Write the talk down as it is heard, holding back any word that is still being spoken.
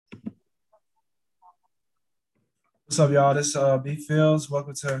What's up, y'all? This B Fields.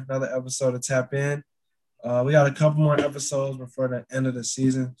 Welcome to another episode of Tap In. We got a couple more episodes before the end of the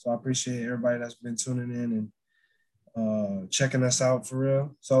season, so I appreciate everybody that's been tuning in and checking us out for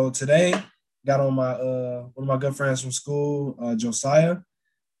real. So today, got on my one of my good friends from school, Josiah,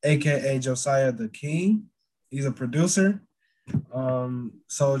 aka Josiah the King. He's a producer.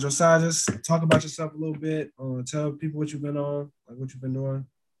 So Josiah, just talk about yourself a little bit. Tell people what you've been on, like what you've been doing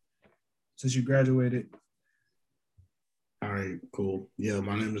since you graduated. All right, cool. Yeah,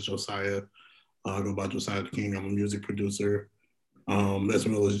 my name is Josiah. I go by Josiah the King. I'm a music producer, as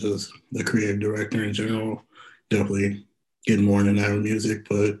well as just the creative director in general. Definitely getting more into that music,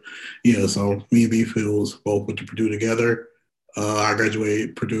 but yeah. So me and B Fields both went to Purdue together. I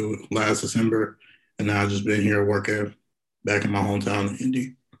graduated Purdue last December, and now I've just been here working back in my hometown in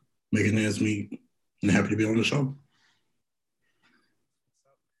Indy, making ends meet, and happy to be on the show.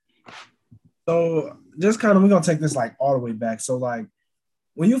 So just kind of we're gonna take this like all the way back. So like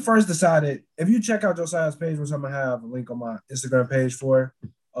when you first decided, if you check out Josiah's page, which I'm gonna have a link on my Instagram page for,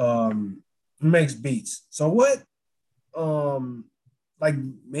 he makes beats. So what um like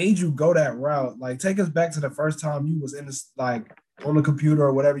made you go that route? Like take us back to the first time you was in this like on the computer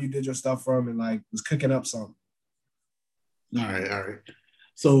or whatever you did your stuff from and like was cooking up something. All right, all right.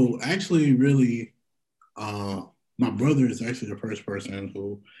 So actually, really, Uh, my brother is actually the first person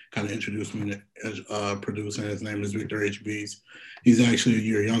who kind of introduced me to producing. His name is Victor H. Beats. He's actually a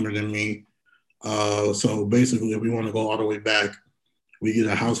year younger than me. So basically, if we want to go all the way back, we get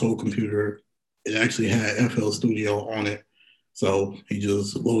a household computer. It actually had FL Studio on it. So he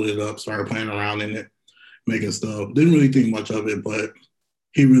just loaded it up, started playing around in it, making stuff. Didn't really think much of it, but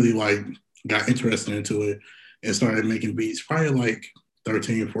he really like got interested into it and started making beats probably like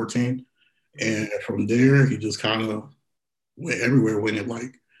 13, 14. And from there, he just kind of went everywhere with it.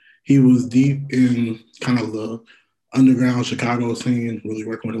 Like he was deep in kind of the underground Chicago scene, really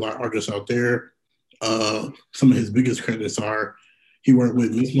working with a lot of artists out there. Some of his biggest credits are he worked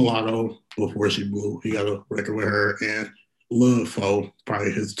with Miss Mulatto before she blew. He got a record with her and Love Fo,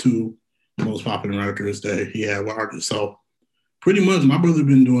 probably his two most popular records that he had with artists. So pretty much my brother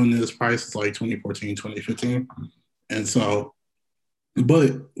been doing this probably since like 2014, 2015. And so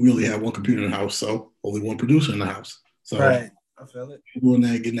but we only had one computer in the house, so only one producer in the house. So Right. I feel it. doing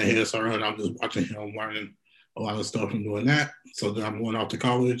that, getting the head start, and I'm just watching him learning a lot of stuff and doing that. So then I'm going off to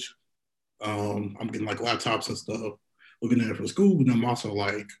college. I'm getting like laptops and stuff, looking at it for school, but I'm also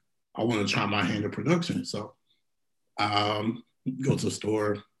like, I want to try my hand at production. So go to the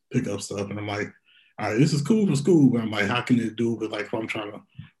store, pick up stuff, and I'm like, all right, this is cool for school, but I'm like, how can it do? But like, if I'm trying to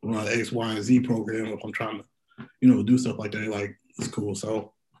run X, Y, and Z program, if I'm trying to, do stuff like that, like it's cool.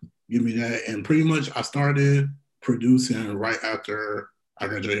 So give me that. And pretty much I started producing right after I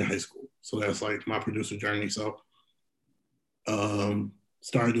graduated high school. So that's like my producer journey. So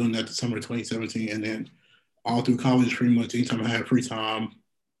started doing that December 2017. And then all through college, pretty much anytime I had free time,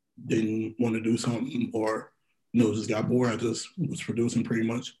 didn't want to do something or just got bored. I just was producing pretty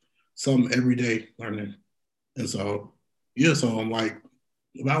much something every day learning. And so, yeah, so I'm like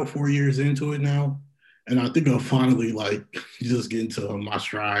about 4 years into it now. And I think I'll finally like just get into my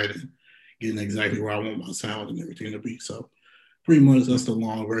stride and getting exactly where I want my sound and everything to be. So pretty much that's the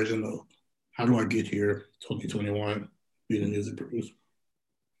long version of how do I get here 2021 being a music producer.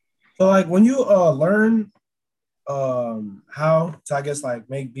 So like when you learn how to I guess like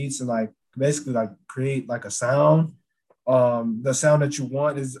make beats and like basically like create like a sound, the sound that you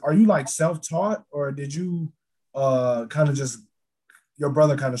want is are you like self-taught or did you kind of just your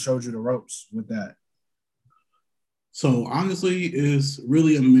brother kind of showed you the ropes with that? So honestly, it's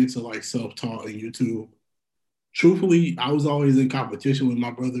really a mix of like self-taught and YouTube. Truthfully, I was always in competition with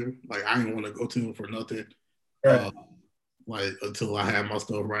my brother. Like I didn't want to go to him for nothing. Right. Uh, like until I had my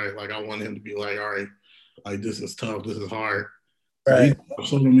stuff right. Like I wanted him to be like, all right, like this is tough, this is hard. So he Right.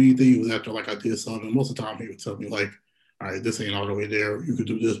 showed me things after like I did something. Most of the time he would tell me like, all right, this ain't all the way there. You could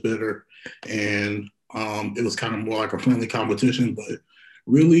do this better. And it was kind of more like a friendly competition, but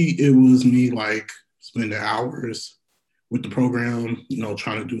really it was me like spending hours with the program,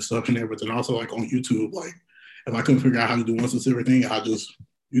 trying to do stuff and everything. Also like on YouTube, like if I couldn't figure out how to do one specific thing, I just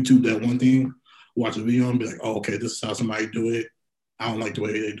YouTube that one thing, watch a video and be like, oh, okay, this is how somebody do it. I don't like the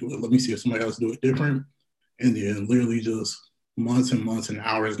way they do it. Let me see if somebody else do it different. And then literally just months and months and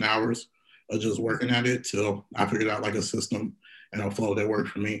hours of just working at it till I figured out like a system and a flow that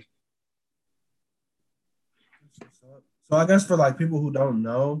worked for me. So I guess for like people who don't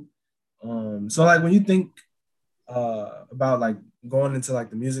know, so like when you think about like going into like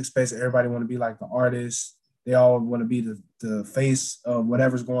the music space, everybody want to be like the artist. they all want to be the face of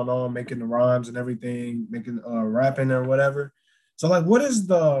whatever's going on, making the rhymes and everything, making rapping or whatever. So like, what is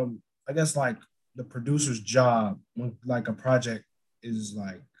the, I guess like the producer's job when like a project is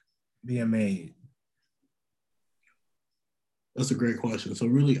like being made? That's a great question. So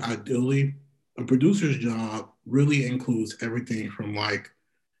really, ideally, a producer's job really includes everything from like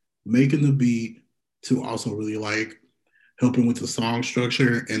making the beat to also really like helping with the song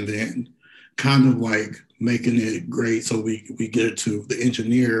structure and then kind of like making it great so we get it to the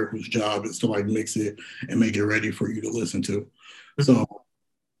engineer whose job is to like mix it and make it ready for you to listen to. So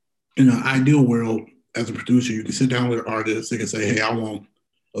in an ideal world, as a producer, you can sit down with an artist. They can say, "Hey, I want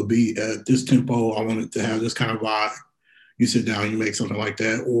a beat at this tempo. I want it to have this kind of vibe." You sit down, you make something like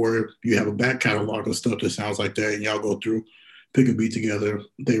that, or you have a back catalog of stuff that sounds like that, and y'all go through, pick a beat together.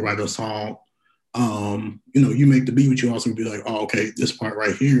 They write a song. You make the beat, but you also be like, "Oh, okay, this part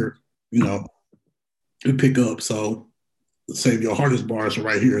right here, you know, you pick up." So save your hardest bars are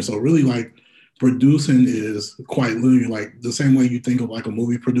right here. So really like producing is quite literally like the same way you think of like a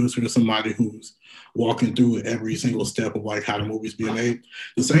movie producer to somebody who's walking through every single step of like how the movie's being made.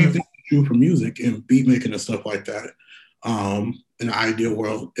 The same thing is true for music and beat making and stuff like that. In the ideal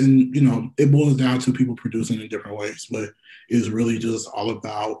world. And it boils down to people producing in different ways, but it's really just all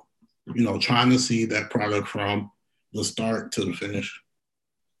about, trying to see that product from the start to the finish.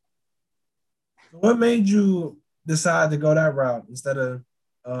 What made you decide to go that route instead of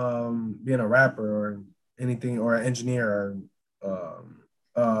being a rapper or anything or an engineer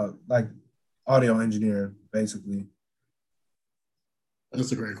or like audio engineer, basically?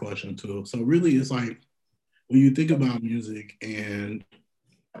 That's a great question too. So really it's like when you think about music and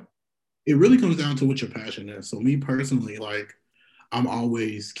it really comes down to what your passion is. So me personally, like I'm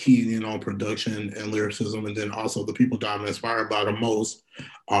always keying in on production and lyricism, and then also the people that I'm inspired by the most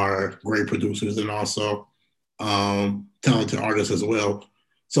are great producers and also talented artists as well.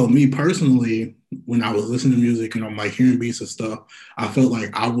 So me personally, when I was listening to music and I'm like hearing beats and stuff, I felt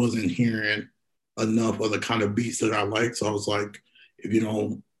like I wasn't hearing enough of the kind of beats that I like. So I was like, if you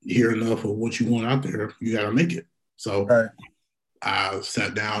don't hear enough of what you want out there, you got to make it. So Right. I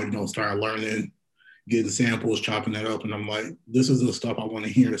sat down, started learning, getting samples, chopping that up, and I'm like, this is the stuff I want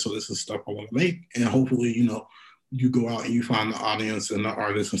to hear. So this is stuff I want to make, and hopefully, you go out and you find the audience and the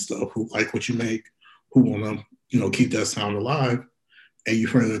artists and stuff who like what you make, who want to, keep that sound alive, and you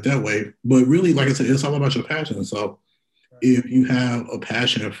further it that way. But really, like I said, it's all about your passion. So if you have a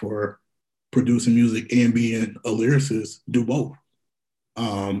passion for producing music and being a lyricist, do both.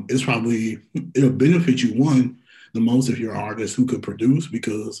 It'll benefit you one the most if you're an artist who could produce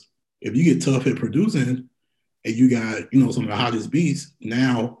because if you get tough at producing and you got some of the hottest beats,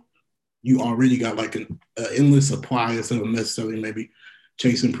 now you already got like an endless supply instead of necessarily maybe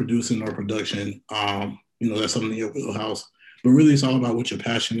chasing producing or production. That's something in your wheelhouse. But really, it's all about what you're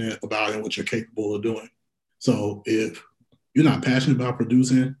passionate about and what you're capable of doing. So if you're not passionate about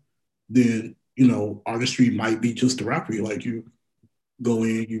producing, then artistry might be just a rap for you. Like you go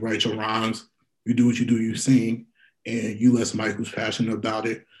in, you write your rhymes, you do what you do, you sing, and you let somebody who's passionate about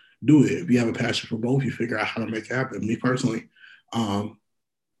it do it. If you have a passion for both, you figure out how to make it happen. Me personally,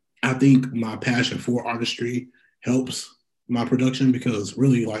 I think my passion for artistry helps my production because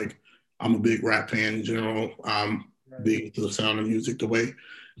really, like, I'm a big rap fan in general. I'm big to the sound of music, the way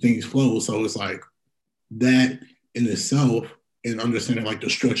things flow. So it's like that in itself and understanding like the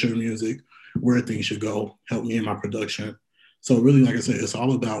structure of music, where things should go, help me in my production. So really, like I said, it's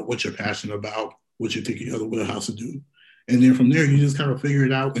all about what you're passionate about, what you think you have the wheelhouse to do. And then from there, you just kind of figure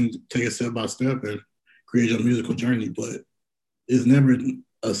it out and take it step by step and create your musical journey. But it's never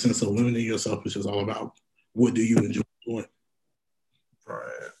a sense of limiting yourself. It's just all about what do you enjoy doing.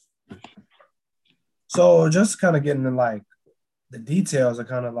 Right. So just kind of getting in like the details are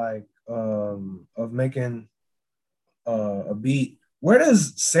kind of like of making a beat. Where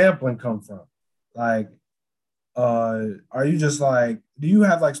does sampling come from? Like, are you just like, do you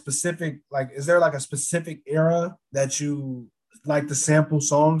have like specific, like, is there like a specific era that you like to sample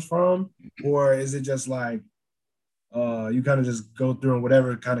songs from, or is it just like you kind of just go through and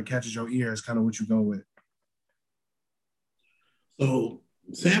whatever kind of catches your ear is kind of what you go with? So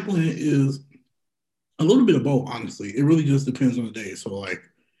sampling is a little bit of both, honestly. It really just depends on the day. So like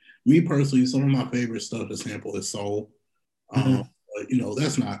me personally, some of my favorite stuff to sample is soul. Mm-hmm. But,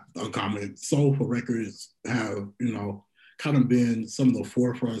 that's not uncommon. Soulful records have, kind of been some of the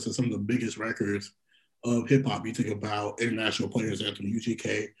forefronts and some of the biggest records of hip hop. You think about international players, Anthem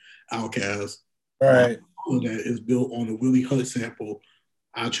UGK, Outkast. Right. All of that is built on the Willie Hutch sample,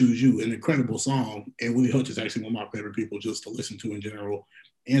 I Choose You, an incredible song. And Willie Hutch is actually one of my favorite people just to listen to in general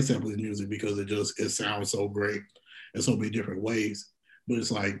and sample his music because it sounds so great in so many different ways. But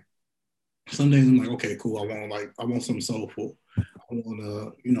it's like some days I'm like, okay, cool. I want some soulful. I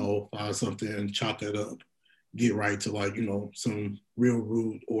want to, find something, chop that up, get right to like, some real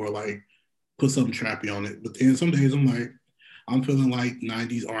root or like put something trappy on it. But then some days I'm feeling like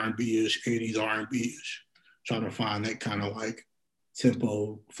 90s R&B ish, 80s R&B ish, trying to find that kind of like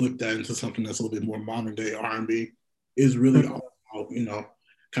tempo, flip that into something that's a little bit more modern day R&B. Is really all about,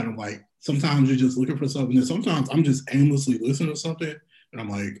 kind of like sometimes you're just looking for something, and sometimes I'm just aimlessly listening to something, and I'm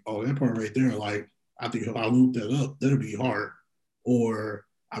like, oh, that part right there, like I think if I loop that up, that'll be hard. Or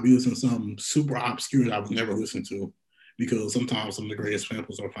I'll be listening to something super obscure that I would never listen to, because sometimes some of the greatest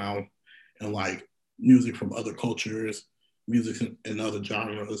samples are found in like music from other cultures, music in other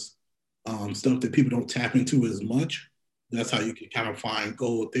genres, stuff that people don't tap into as much. That's how you can kind of find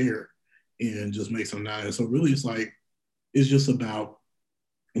gold there and just make some nice. So really, it's just about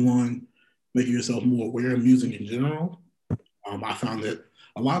one, making yourself more aware of music in general. I found that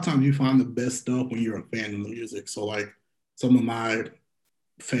a lot of times you find the best stuff when you're a fan of the music. So like some of my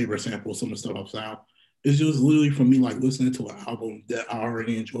favorite samples, some of the stuff I've found, it's just literally from me like listening to an album that I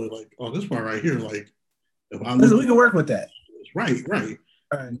already enjoy. Like, oh, this part right here, like if I Listen, we can work with that. Right.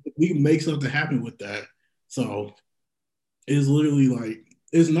 We can make something happen with that. So it's literally like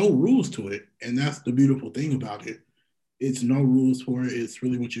there's no rules to it, and that's the beautiful thing about it. It's no rules for it. It's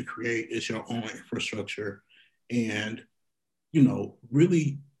really what you create. It's your own infrastructure, and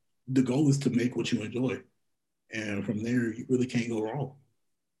really, the goal is to make what you enjoy, and from there, you really can't go wrong.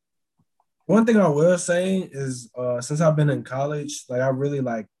 One thing I will say is, since I've been in college, like I really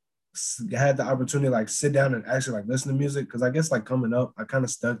like had the opportunity to like sit down and actually like listen to music, because I guess like coming up, I kind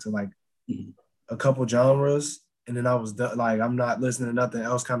of stuck to like a couple genres, and then I was like I'm not listening to nothing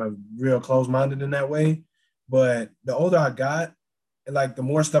else, kind of real close minded in that way. But the older I got, and like the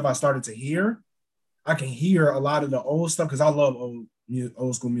more stuff I started to hear, I can hear a lot of the old stuff because I love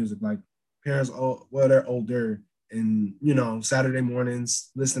old school music. Like parents, well, they're older, and Saturday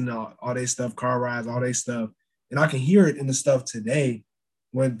mornings listening to all their stuff, car rides, all their stuff, and I can hear it in the stuff today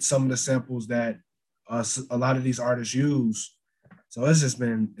when some of the samples that a lot of these artists use. So it's just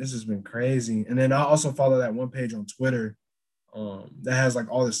been crazy. And then I also follow that one page on Twitter that has like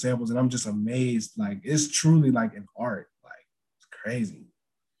all the samples, and I'm just amazed. Like it's truly like an art. Like it's crazy.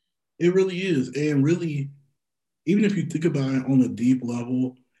 It really is, and really, even if you think about it on a deep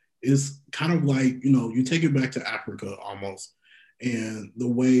level, it's kind of like you take it back to Africa almost, and the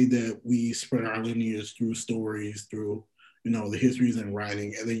way that we spread our lineage through stories, through the histories and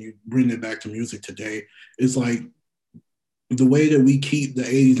writing, and then you bring it back to music today. It's like the way that we keep the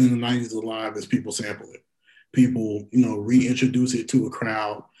 80s and the 90s alive is people sample it. People, reintroduce it to a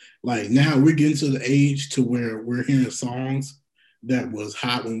crowd. Like now we're getting to the age to where we're hearing songs that was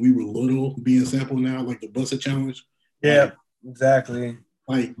hot when we were little being sampled now, like the Buster Challenge. Yeah, like, exactly.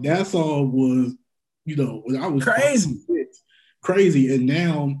 Like that song was, when I was crazy. Crazy. And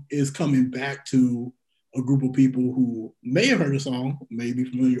now it's coming back to a group of people who may have heard the song, may be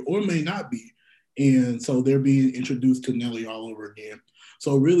familiar, or may not be. And so they're being introduced to Nelly all over again.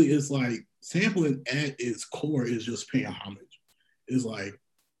 So really, it's like sampling at its core is just paying homage. It's like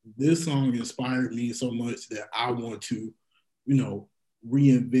this song inspired me so much that I want to,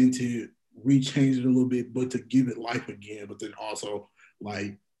 reinvent it, rechange it a little bit, but to give it life again, but then also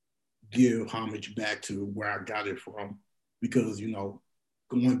like give homage back to where I got it from. Because,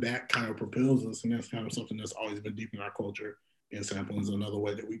 going back kind of propels us, and that's kind of something that's always been deep in our culture. And sampling is another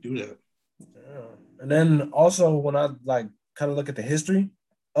way that we do that. Yeah. And then also when I like kind of look at the history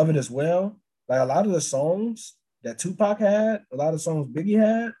of it as well, like a lot of the songs that Tupac had, a lot of songs Biggie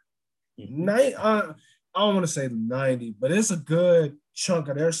had, I don't want to say 90, but it's a good chunk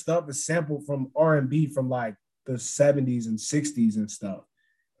of their stuff is sampled from R&B from like the 70s and 60s and stuff.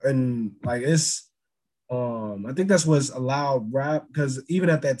 And like I think that's what's allowed rap, because even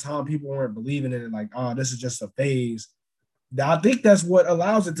at that time people weren't believing in it, like, oh, this is just a phase. I think that's what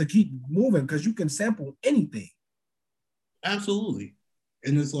allows it to keep moving, because you can sample anything. Absolutely.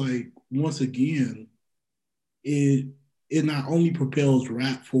 And it's like, once again, it not only propels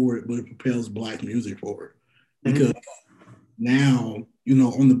rap forward, but it propels Black music forward. Because now,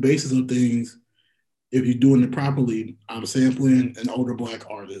 on the basis of things, if you're doing it properly, I'm sampling an older Black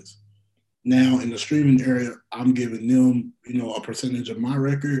artist. Now in the streaming area, I'm giving them, a percentage of my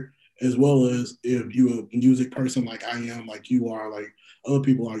record, as well as if you're a music person like I am, like you are, like other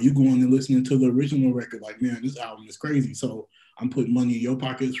people are, you going and listening to the original record, like, man, this album is crazy. So I'm putting money in your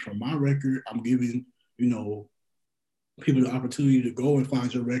pockets from my record. I'm giving, people the opportunity to go and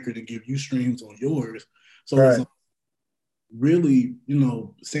find your record and give you streams on yours. So It's like, really,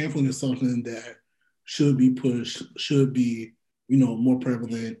 sampling is something that should be pushed, should be, more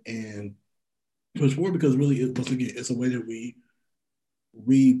prevalent and pushed forward because really, once again, it's a way that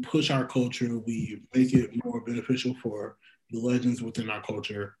we push our culture, we make it more beneficial for the legends within our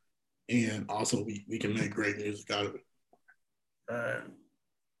culture, and also we can make great music out of it. Uh,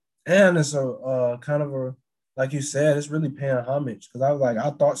 and it's a kind of a like you said, it's really paying homage because I was like I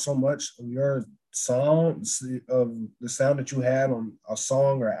thought so much of your song of the sound that you had on a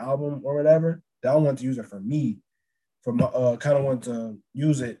song or album or whatever that I want to use it for me for my kind of want to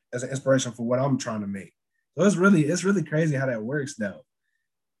use it as an inspiration for what I'm trying to make. So it's really crazy how that works now.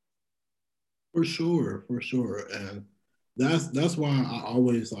 For sure, and that's why I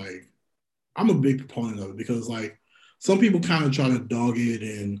always like. I'm a big proponent of it because like some people kind of try to dog it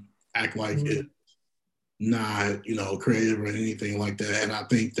and act like Mm-hmm. it's not creative or anything like that, and I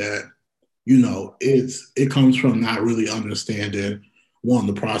think that it comes from not really understanding one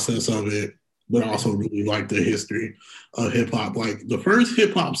the process of it, but also really like the history of hip hop. Like the first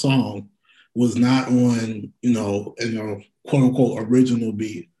hip hop song was not on quote unquote original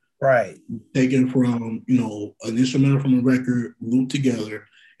beat, Right. taken from an instrumental from a record, looped together,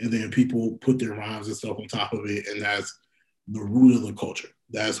 and then people put their rhymes and stuff on top of it, and that's the root of the culture.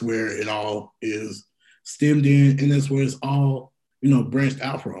 That's where it all is stemmed in, and that's where it's all branched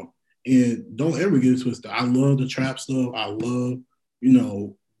out from. And don't ever get it twisted. I love the trap stuff. I love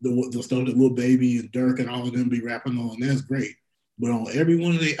the stuff that Lil Baby and Dirk and all of them be rapping on. That's great. But on every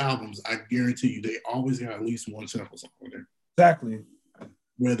one of their albums, I guarantee you, they always got at least one sample song on there, Exactly.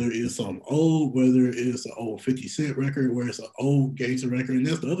 whether it's some old, whether it's an old 50 Cent record, where it's an old gangster record. And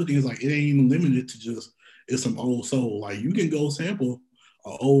that's the other thing is like, it ain't even limited to just, it's some old soul. Like you can go sample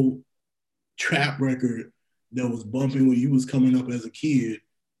an old trap record that was bumping when you was coming up as a kid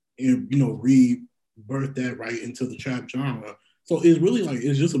and, rebirth that right into the trap genre. So it's really like,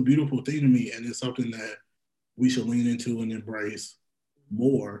 it's just a beautiful thing to me. And it's something that we should lean into and embrace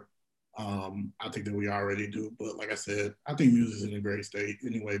more. I think that we already do, but like I said, I think music is in a great state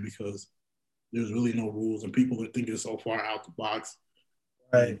anyway because there's really no rules, and people are thinking so far out the box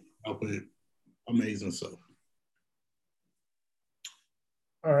and Right. up with amazing stuff.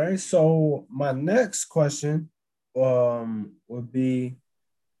 All right. So my next question would be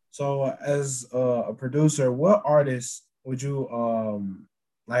so as a producer, what artist would you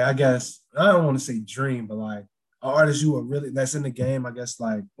like I guess I don't want to say dream, but like an artist you would really that's in the game, I guess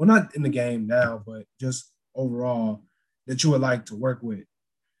like well not in the game now, but just overall that you would like to work with.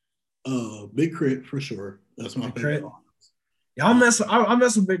 Big Crit for sure. That's my Big favorite Crit. artist. Yeah, I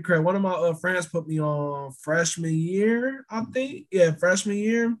mess with Big Crit. One of my friends put me on freshman year, I think. Yeah, freshman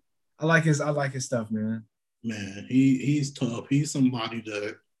year. I like his stuff, man. Man, he's tough. He's somebody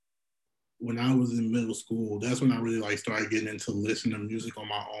that when I was in middle school, that's when I really like started getting into listening to music on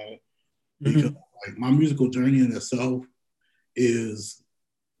my own because Mm-hmm. like my musical journey in itself is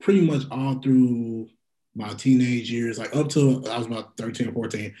pretty much all through my teenage years, like up till I was about 13 or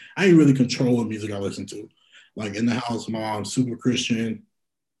 14. I didn't really control what music I listened to. Like in the house, my mom's super Christian,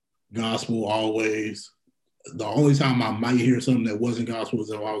 gospel always. The only time I might hear something that wasn't gospel was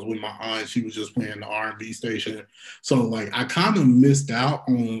if I was with my aunt. She was just playing the R&B station. So like I kind of missed out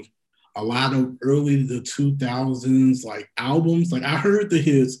on a lot of early the 2000s like albums. Like I heard the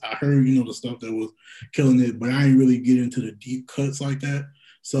hits, I heard the stuff that was killing it, but I didn't really get into the deep cuts like that.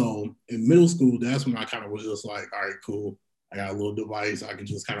 So in middle school, that's when I kind of was just like, all right, cool. I got a little device. I can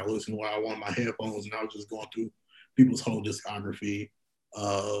just kind of listen to what I want my headphones, and I was just going through people's whole discography.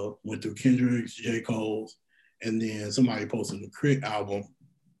 Went through Kendrick's, J. Cole's, and then somebody posted a Crit album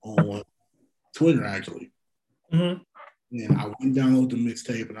on Twitter actually. Mm-hmm. And I went and downloaded the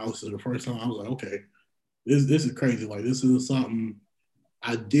mixtape and I listened to the first time. I was like, okay, this is crazy. Like this is something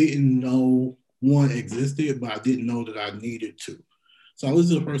I didn't know one existed, but I didn't know that I needed to. So I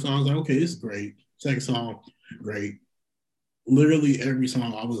listened to the first song. I was like, okay, this is great. Second song, great. Literally every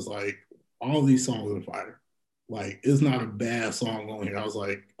song, I was like, all these songs are fire. Like it's not a bad song on here. I was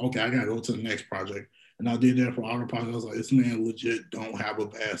like, okay, I gotta go to the next project. And I did that for all the projects. I was like, this man legit don't have a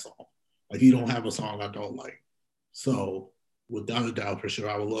bad song. Like he don't have a song I don't like. So without a doubt, for sure,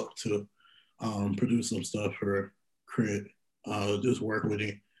 I would love to produce some stuff for Crit. Just work with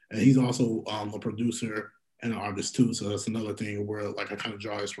him, and he's also a producer and an artist too. So that's another thing where like I kind of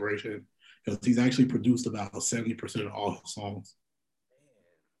draw inspiration because he's actually produced about 70% of all his songs.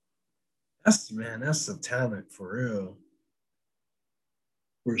 That's a talent for real.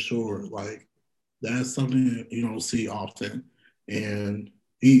 For sure. Like that's something you don't see often, and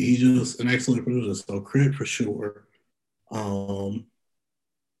he's just an excellent producer. So Crit for sure. Um,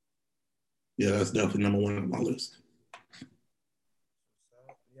 yeah, that's definitely number one on my list.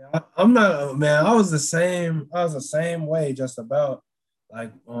 I'm not man. I was the same. I was the same way, just about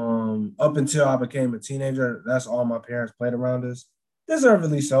like up until I became a teenager. That's all my parents played around us.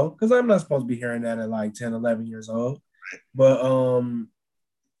 Deservedly so, because I'm not supposed to be hearing that at like 10, 11 years old. But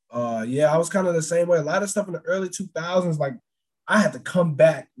yeah, I was kind of the same way. A lot of stuff in the early 2000s, like I had to come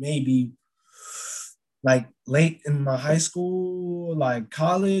back maybe like late in my high school, like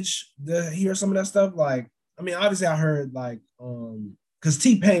college, to hear some of that stuff. Like, I mean, obviously I heard like because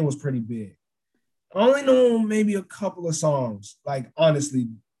T-Pain was pretty big. I only know maybe a couple of songs, like honestly,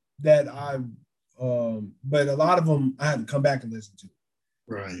 that but a lot of them I had to come back and listen to.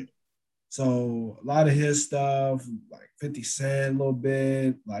 Right. So a lot of his stuff, like 50 Cent, a little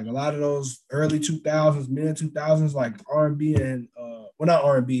bit, like a lot of those early 2000s, mid 2000s, like R&B and well, not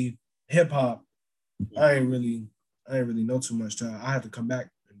R&B, hip hop. I ain't really, I ain't really know too much. I had to come back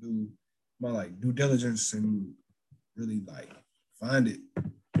and do my like due diligence and really like find it.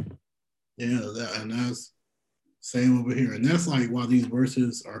 Yeah, and that's same over here. And that's like why these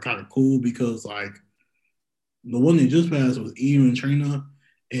verses are kind of cool because like the one they just passed was Eve and Trina.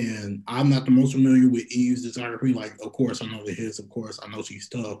 And I'm not the most familiar with Eve's discography. Like, of course, I know the hits. Of course, I know she's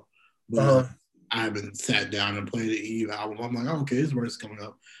tough. But it's Uh-huh. like, I haven't sat down and played the Eve album. I'm like, oh, okay, this verse is coming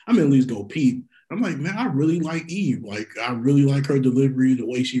up. I'm at least go peep. I'm like, man, I really like Eve. Like, I really like her delivery, the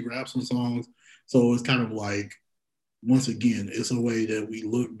way she raps on songs. So it's kind of like, once again, it's a way that we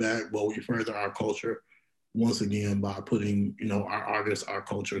look back, but we further our culture once again by putting, our artists, our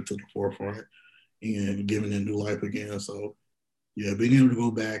culture to the forefront and giving it new life again. So yeah, being able to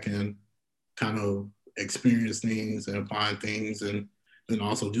go back and kind of experience things and find things, and then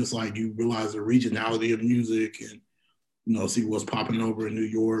also just like you realize the regionality of music and see what's popping over in New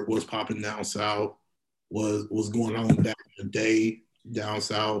York, what's popping down south, what's going on back in the day down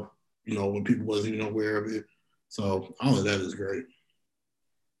south, when people wasn't even aware of it. So all of that is great.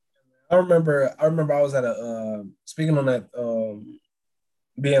 I remember I was at a speaking on that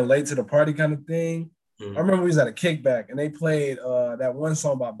being late to the party kind of thing. I Mm. remember we was at a kickback and they played that one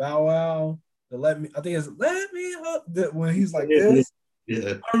song by Bow Wow. The Let Me, I think it's Let Me Up, when he's like Yeah, this.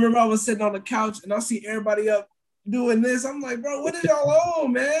 yeah. I remember I was sitting on the couch and I see everybody up doing this. I'm like, bro, what is y'all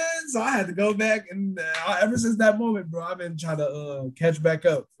on, man? So I had to go back and ever since that moment, bro, I've been trying to catch back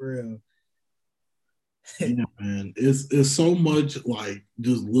up for real. Yeah, man. It's so much like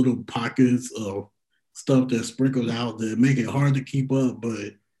just little pockets of stuff that's sprinkled out that make it hard to keep up.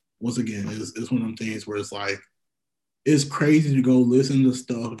 But once again, it's one of them things where it's like it's crazy to go listen to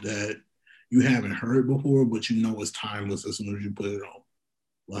stuff that you haven't heard before, but it's timeless as soon as you put it on.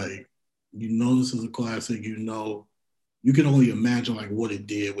 Like this is a classic. You can only imagine like what it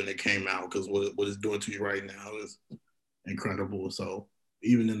did when it came out because what it's doing to you right now is incredible. So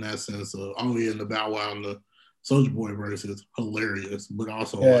even in that sense of in the Bow Wow and the Soulja Boy verse is hilarious, but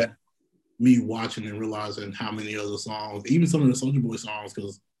also like Yeah. me watching and realizing how many other songs, even some of the Soulja Boy songs,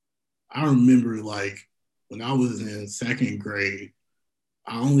 because I remember like when I was in second grade,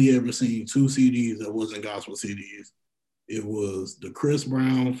 I only ever seen two CDs that wasn't gospel CDs. It was the Chris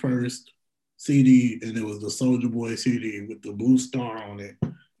Brown first CD, and it was the Soulja Boy CD with the blue star on it.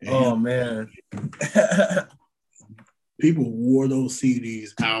 And Oh man. people wore those CDs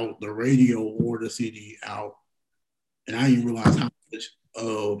out. The radio wore the CD out, and I didn't realize how much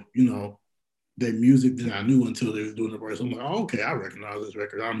of their music that I knew until they was doing the verse. I'm like, oh, okay, I recognize this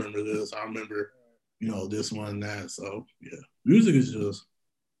record. I remember this. I remember this one and that. So yeah, music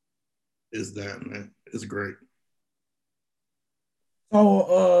is that, man. It's great.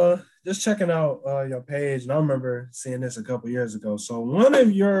 So just checking out your page, and I remember seeing this a couple years ago. So one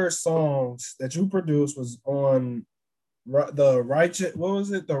of your songs that you produced was on the Righteous, what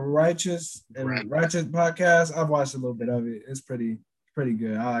was it? The Righteous Right. and Righteous podcast. I've watched a little bit of it. It's pretty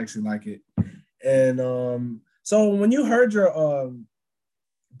good. I actually like it. And so when you heard your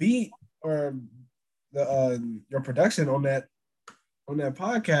beat or the your production on that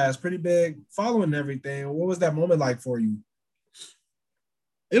podcast, pretty big following everything. What was that moment like for you?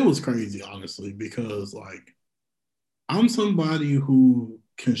 It was crazy, honestly, because like I'm somebody who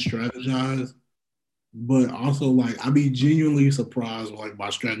can strategize, but also like I be genuinely surprised when, like my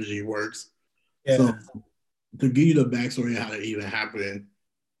strategy works. So Yeah. to give you the backstory of how that even happened,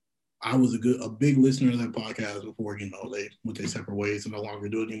 I was a big listener to that podcast before they went their separate ways and no longer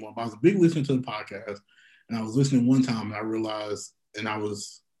do it anymore. But I was a big listener to the podcast, and I was listening one time and I realized, and I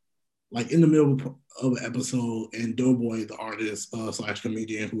was like in the middle of an episode, and Doughboy, the artist slash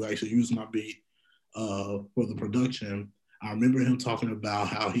comedian who actually used my beat for the production, I remember him talking about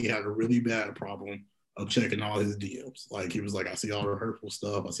how he had a really bad problem of checking all his DMs. Like he was like, I see all the hurtful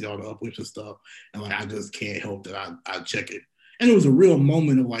stuff, I see all the uplifting stuff, and like I just can't help that I check it. And it was a real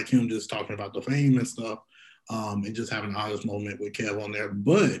moment of like him just talking about the fame and stuff, and just having an honest moment with Kev on there.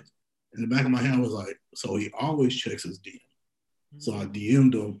 But in the back of my head, I was like, so he always checks his DM. So I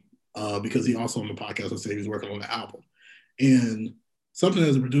DM'd him because he also on the podcast said he was working on the album. And something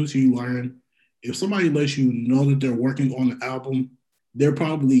as a producer you learn, if somebody lets you know that they're working on the album, they're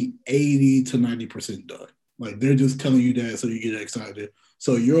probably 80 to 90% done. Like they're just telling you that so you get excited.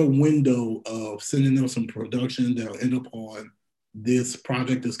 So your window of sending them some production that'll end up on this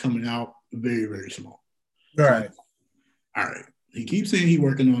project that's coming out, very, very small. Right. So, all right. He keeps saying he's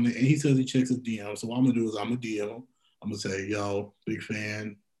working on it and he says he checks his DM. So what I'm gonna do is I'm gonna DM him. I'm gonna say, yo, big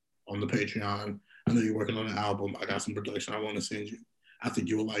fan on the Patreon. I know you're working on an album. I got some production I want to send you. I think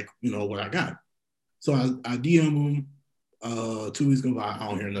you will like, what I got. So I DM him. 2 weeks go by, I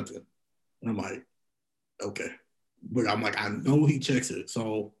don't hear nothing. And I'm like, okay. But I'm like, I know he checks it.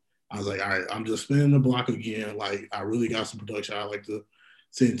 So I was like, all right, I'm just spinning the block again. Like, I really got some production I'd like to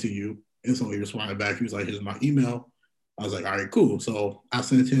send to you. And so he responded back. He was like, here's my email. I was like, all right, cool. So I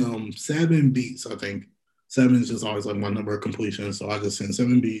sent him 7 beats, I think. 7 is just always like my number of completion. So I just sent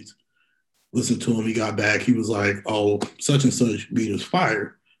 7 beats, listened to him. He got back. He was like, oh, such and such beat is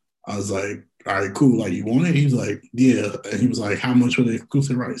fire. I was like, all right, cool. Like, you want it? He was like, yeah. And he was like, how much for the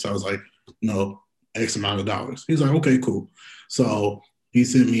exclusive rights? I was like, no, X amount of dollars. He's like, okay, cool. So he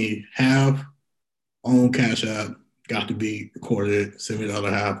sent me half on Cash App, got the beat, recorded it, sent me the other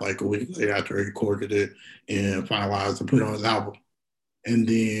half like a week later after he recorded it and finalized and put it on his album. And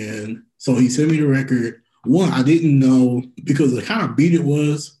then, so he sent me the record. One, I didn't know because the kind of beat it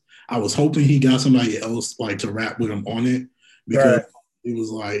was, I was hoping he got somebody else like to rap with him on it because it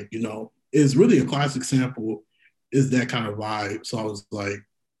was like, it's really a classic sample. It's that kind of vibe. So I was like,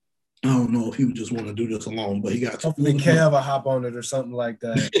 I don't know if he would just want to do this alone, but he got hopefully Kev will hop on it or something like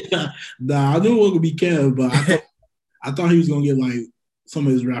that. Nah, I knew it was gonna be Kev, but I thought he was gonna get like some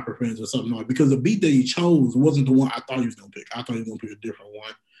of his rapper friends or something like because the beat that he chose wasn't the one I thought he was gonna pick. I thought he was gonna pick a different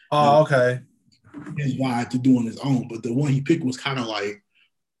one. Oh, okay. His vibe to do on his own, but the one he picked was kind of like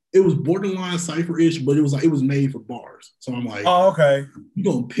it was borderline cipher-ish, but it was made for bars. So I'm like, oh, okay. You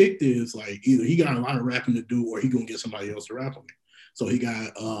gonna pick this like either he got a lot of rapping to do or he gonna get somebody else to rap on it. So he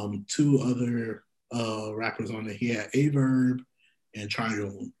got 2 other rappers on it. He had Averb and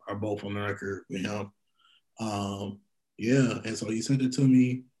Triangle are both on the record with him. Yeah, and so he sent it to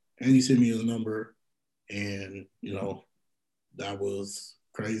me and he sent me his number and that was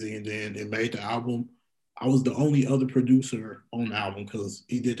crazy. And then it made the album. I was the only other producer on the album because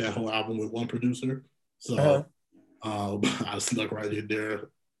he did that whole album with one producer. So I snuck right in there.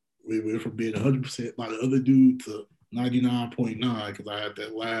 We went from being 100% by the other dude to 99.9 because I had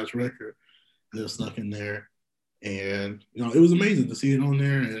that last record that snuck in there. And, it was amazing to see it on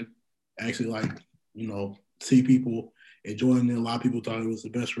there and actually see people enjoying it. A lot of people thought it was the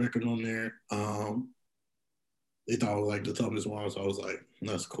best record on there. They thought it was like the toughest one. So I was like,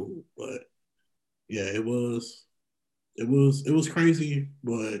 that's cool. But yeah, it was crazy,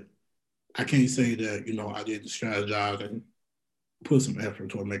 but I can't say that, I didn't strategize and put some effort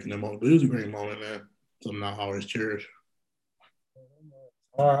toward making that moment. But it was a great moment, man. Something I always cherish.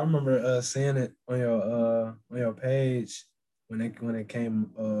 Oh, I remember seeing it on your page when it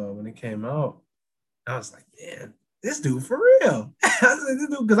came out. I was like, man, this dude for real. I was like, this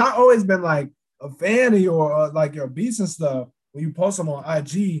dude, because I always been like a fan of your beats and stuff when you post them on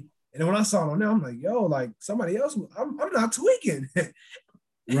IG. And then when I saw it on there, I'm like, yo, like somebody else, I'm not tweaking.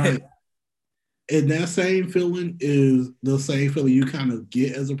 Right. And that same feeling is the same feeling you kind of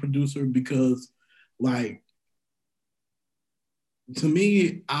get as a producer because, like, to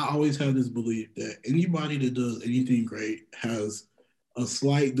me, I always have this belief that anybody that does anything great has a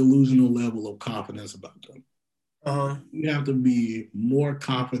slight delusional level of confidence about them. You have to be more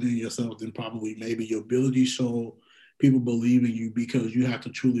confident in yourself than probably maybe your ability show people believe in you because you have to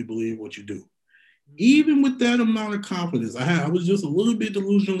truly believe what you do. Even with that amount of confidence, I was just a little bit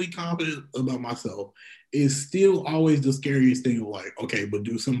delusionally confident about myself. It's still always the scariest thing of like, okay, but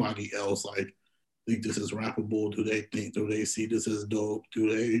do somebody else like think this is rappable? Do they see this as dope?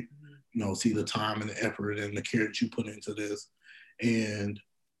 Do they, see the time and the effort and the care that you put into this? And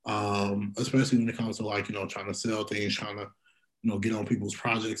especially when it comes to like, trying to sell things, trying to, get on people's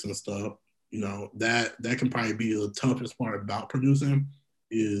projects and stuff, that can probably be the toughest part about producing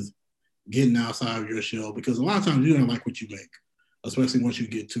is getting outside of your shell because a lot of times you don't like what you make, especially once you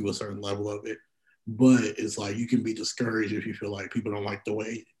get to a certain level of it. But it's like you can be discouraged if you feel like people don't like the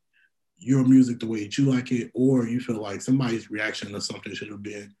way your music the way you like it, or you feel like somebody's reaction to something should have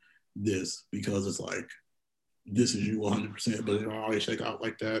been this because it's like this is you 100%, but it don't always shake out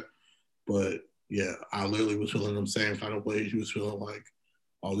like that. But yeah, I literally was feeling them same kind of ways. You was feeling like,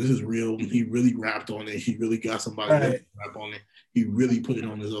 oh, this is real. He really rapped on it. He really got somebody else Right. to rap on it. He really put it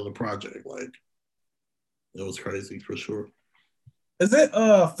on his other project. Like, it was crazy for sure. Is it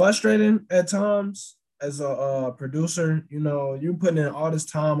frustrating at times as a producer? You know, you're putting in all this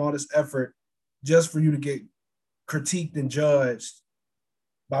time, all this effort, just for you to get critiqued and judged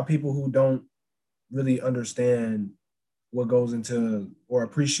by people who don't really understand what goes into or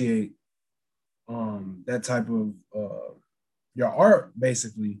appreciate that type of your art,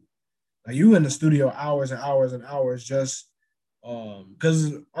 basically. Like you in the studio hours and hours and hours just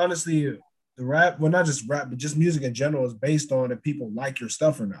because honestly, the rap, well, not just rap, but just music in general is based on if people like your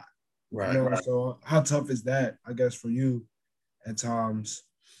stuff or not. You Right. know, so how tough is that, I guess, for you at times?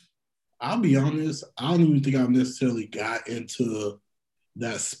 I'll be honest, I don't even think I've necessarily got into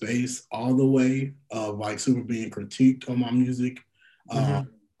that space all the way of like super being critiqued on my music. Um, Mm-hmm.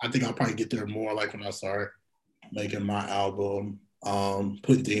 I think I'll probably get there more like when I start making my album,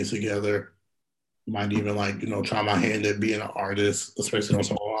 putting things together. Might even like, try my hand at being an artist, especially on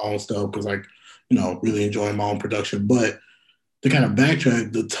some of my own stuff, because like, really enjoying my own production. But to kind of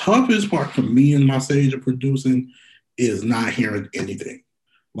backtrack, the toughest part for me in my stage of producing is not hearing anything.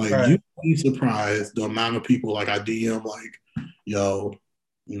 Like Right. you'd be surprised the amount of people like I DM like, yo,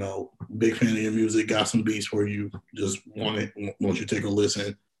 big fan of your music, got some beats for you, just want you to take a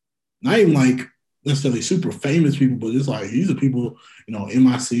listen. Not even like necessarily super famous people, but it's like these are people, in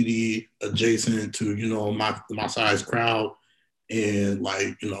my city, adjacent to, my size crowd, and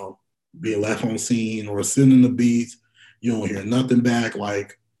like, being left on scene or sending the beats, you don't hear nothing back.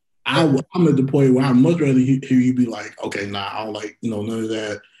 Like I'm at the point where I'd much rather hear you be like, okay, nah, I don't like, none of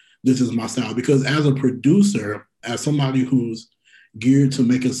that. This is my style. Because as a producer, as somebody who's geared to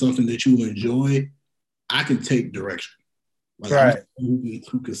making something that you enjoy, I can take direction. Like I'm Right.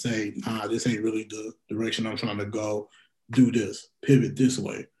 who could say, nah, this ain't really the direction I'm trying to go. Do this, pivot this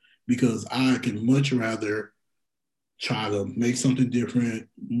way. Because I can much rather try to make something different,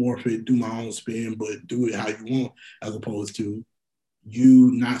 morph it, do my own spin, but do it how you want, as opposed to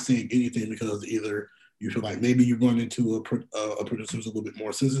you not saying anything because either you feel like maybe you run into a producer who's a little bit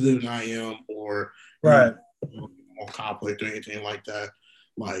more sensitive than I am, or you Right. more conflict or anything like that.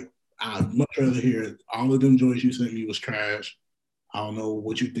 Like I'd much rather hear all of them joints you sent me was trash. I don't know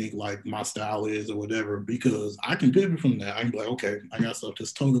what you think like my style is or whatever, because I can pivot from that. I can be like, okay, I got stuff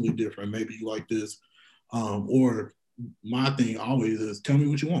that's totally different. Maybe you like this. Or my thing always is tell me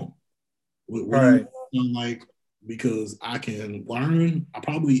what you want. What do Right. you like? Because I can learn. I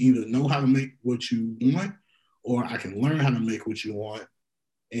probably either know how to make what you want, or I can learn how to make what you want.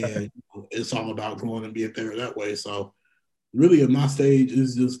 And it's all about growing and being better that way. So really, at my stage,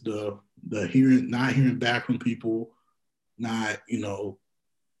 is just the hearing, not hearing back from people, not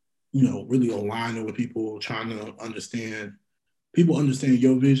really aligning with people, trying to understand. People understand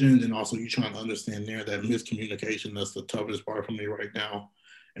your vision, and also you trying to understand there that miscommunication. That's the toughest part for me right now,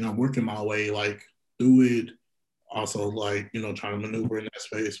 and I'm working my way like through it. Also, like trying to maneuver in that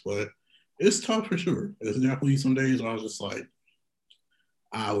space, but it's tough for sure. There's definitely some days where I was just like,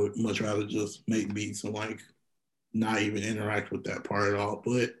 I would much rather just make beats and like not even interact with that part at all.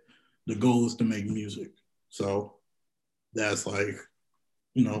 But the goal is to make music, so that's like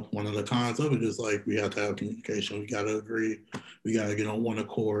one of the cons of it is like we have to have communication. We got to agree. We got to get on one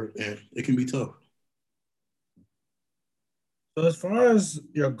accord, and it can be tough. So as far as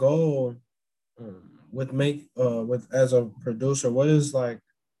your goal with as a producer, what is like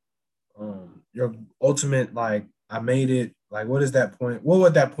your ultimate like I made it, like what is that point? What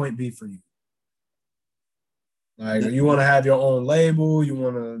would that point be for you? Like you want to have your own label, you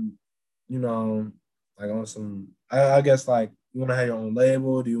want to, you know, like on some I guess like you want to have your own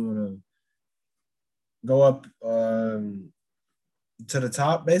label, do you want to go up to the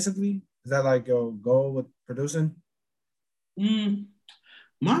top basically? Is that like your goal with producing? Mm,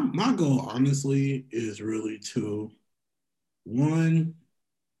 my goal, honestly, is really to one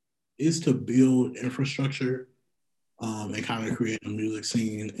is to build infrastructure and kind of create a music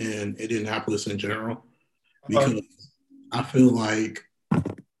scene in Indianapolis in general, Uh-huh. because I feel like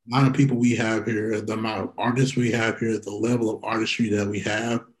the amount of people we have here, the amount of artists we have here, the level of artistry that we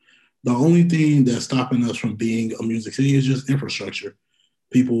have, the only thing that's stopping us from being a music city is just infrastructure.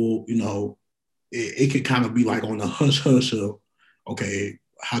 People, it could kind of be like on the hush hush of, okay,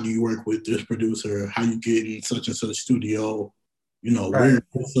 how do you work with this producer? How you get in such and such studio? Where Right.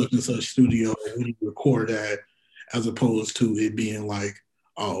 is such and such studio? Where do you record at? As opposed to it being like,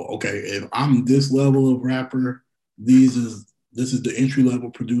 oh, okay, if I'm this level of rapper, this is the entry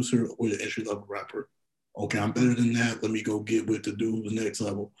level producer or the entry level rapper. Okay, I'm better than that. Let me go get with the dude who's next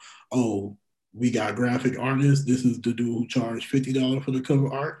level. Oh, We got graphic artists. This is the dude who charged $50 for the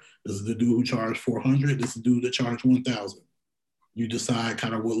cover art. This is the dude who charged 400. This is the dude that charged 1,000. You decide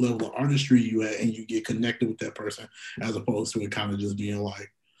kind of what level of artistry you at, and you get connected with that person, as opposed to it kind of just being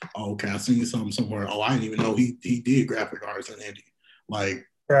like, oh, okay, I seen something somewhere. Oh, I didn't even know he did graphic arts in indie. Like,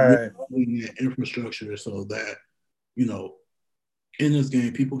 Right. really infrastructure so that, you know, in this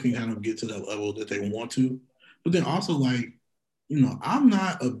game, people can kind of get to that level that they want to. But then also, like, I'm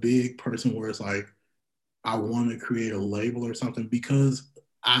not a big person where it's like, I want to create a label or something, because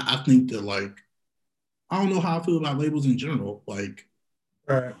I think that, like, I don't know how I feel about labels in general. Like,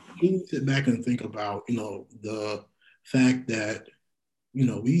 Right. you sit back and think about, the fact that,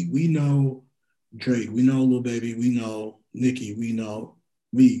 we know Drake, we know Lil Baby, we know Nicki, we know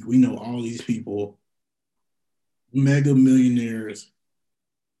Meek, we know all these people, mega millionaires,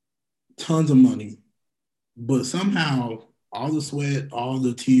 tons of money, but somehow all the sweat, all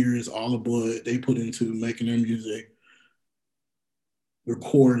the tears, all the blood they put into making their music,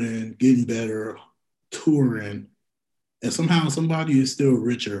 recording, getting better, touring, and somehow somebody is still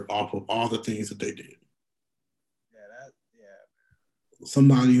richer off of all the things that they did. Yeah. Yeah.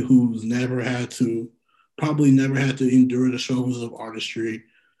 Somebody who's probably never had to endure the struggles of artistry,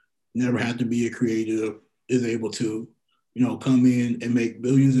 never had to be a creative, is able to, come in and make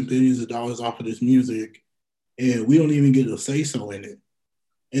billions and billions of dollars off of this music, and we don't even get a say so in it.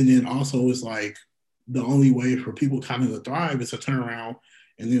 And then also, it's like the only way for people kind of to thrive is to turn around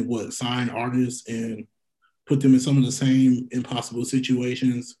and then sign artists and put them in some of the same impossible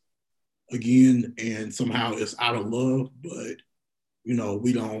situations again, and somehow it's out of love, but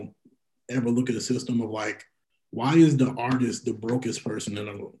we don't ever look at a system of like, why is the artist the brokest person in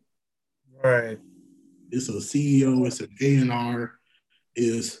the room? Right. It's a CEO, it's an A&R,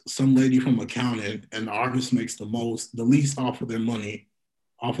 is some lady from accounting, and the artist makes the least off of their money,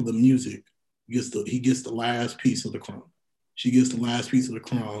 off of the music. He gets the last piece of the crumb. She gets the last piece of the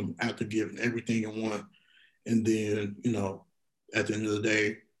crumb after giving everything in one. And then, at the end of the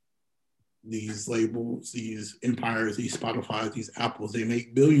day, these labels, these empires, these Spotify, these Apples, they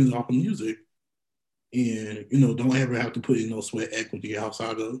make billions off of music, and don't ever have to put in no sweat equity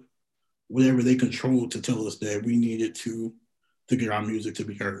outside of whatever they control to tell us that we needed to get our music to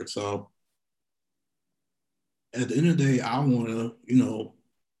be heard. So at the end of the day, I want to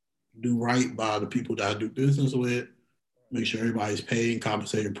do right by the people that I do business with, make sure everybody's paid and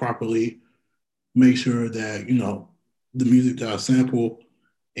compensated properly, make sure that the music that I sample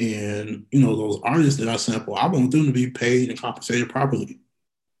and those artists that I sample, I want them to be paid and compensated properly.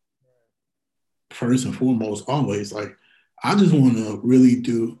 First and foremost, always, like, I just want to really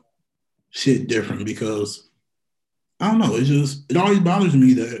do shit different, because I don't know, it always bothers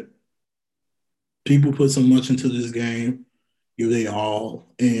me that people put so much into this game, give they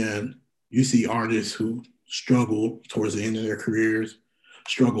all, and you see artists who struggle towards the end of their careers,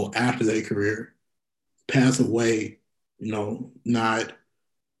 struggle after their career, pass away, not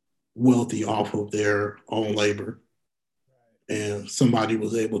wealthy off of their own labor. And somebody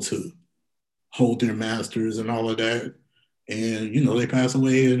was able to hold their masters and all of that. And, they pass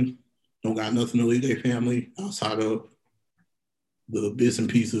away and don't got nothing to leave their family outside of the bits and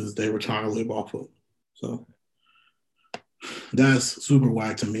pieces they were trying to live off of. So that's super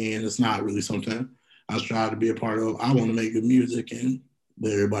whack to me, and it's not really something I try to be a part of. I want to make good music and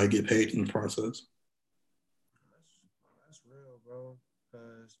let everybody get paid in the process. That's real, bro.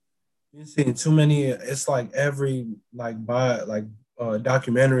 Because you're seeing too many. It's like every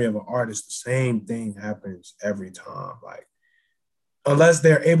documentary of an artist, the same thing happens every time. Like unless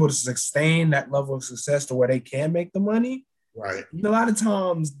they're able to sustain that level of success to where they can make the money, Right. a lot of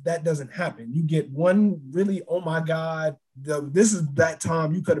times that doesn't happen. You get one really, oh my God, this is that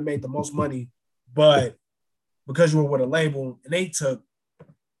time you could have made the most money, but because you were with a label and they took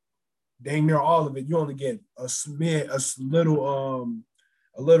dang near all of it, you only get a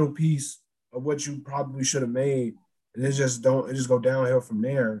little piece of what you probably should have made, and it just go downhill from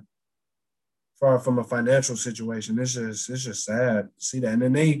there. Far from a financial situation, it's just sad to see that, and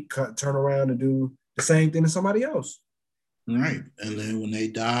then they turn around and do the same thing to somebody else. Right. And then when they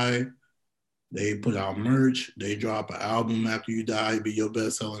die, they put out merch. They drop an album after you die, be your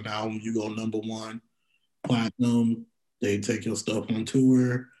best selling album. You go number one, platinum. They take your stuff on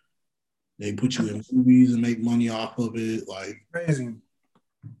tour. They put you in movies and make money off of it. Like, Crazy.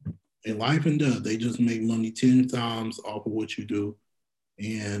 in life and death, they just make money 10 times off of what you do.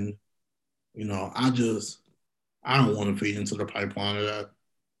 And, I don't want to feed into the pipeline of that.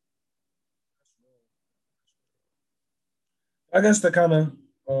 I guess to kind of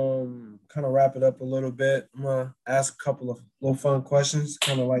kind of wrap it up a little bit. I'm gonna ask a couple of little fun questions,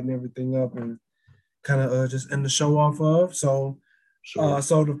 kind of lighten everything up and kind of just end the show off of. So, Sure.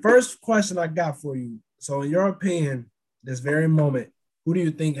 so the first question I got for you. So, in your opinion, this very moment, who do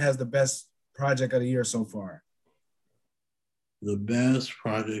you think has the best project of the year so far? The best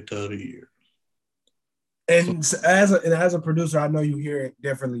project of the year. And as a producer, I know you hear it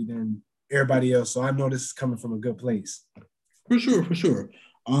differently than everybody else. So I know this is coming from a good place. For sure, for sure.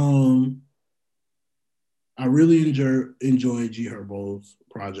 Um, I really enjoy G Herbo's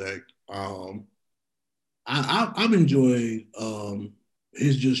project. I've enjoyed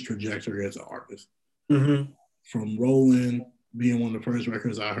his just trajectory as an artist. Mm-hmm. From Rolling being one of the first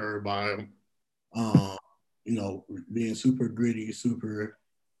records I heard by him, um, being super gritty, super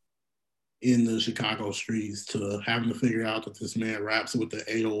in the Chicago streets, to having to figure out that this man raps with the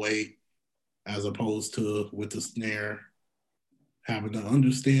 808 as opposed to with the snare, having to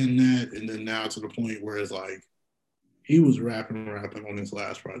understand that, and then now to the point where it's like he was rapping on his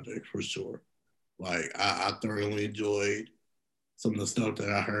last project for sure. Like I thoroughly enjoyed some of the stuff that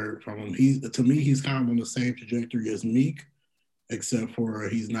I heard from him. To me, he's kind of on the same trajectory as Meek, except for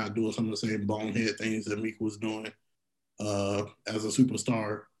he's not doing some of the same bonehead things that Meek was doing as a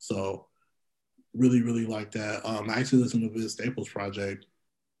superstar. So really, really like that. I actually listened to Vince Staples' project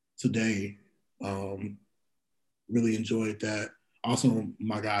today. Really enjoyed that. Also,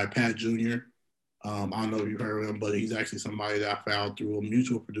 my guy Pat Jr. I don't know if you've heard of him, but he's actually somebody that I found through a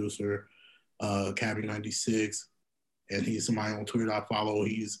mutual producer, Cabby 96, and he's somebody on Twitter I follow.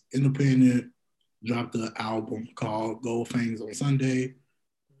 He's independent. Dropped an album called Gold Fangs on Sunday.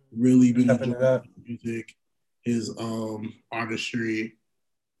 Really been enjoying his music, his artistry.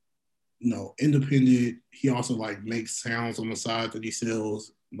 Independent. He also like makes sounds on the side that he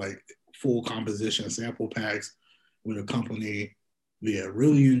sells, like full composition sample packs with a company. Yeah,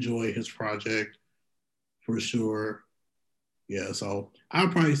 really enjoy his project for sure. Yeah, so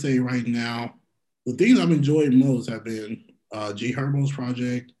I'd probably say right now, the things I've enjoyed most have been G Herbo's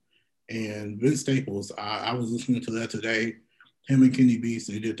project and Vince Staples. I was listening to that today. Him and Kenny Beats,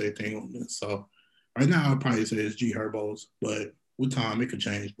 they did their thing on this. So right now, I'd probably say it's G Herbo's, but with time it could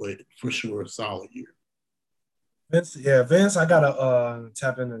change. But for sure, solid year. Vince, I gotta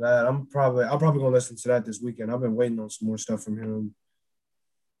tap into that. I'm probably gonna listen to that this weekend. I've been waiting on some more stuff from him.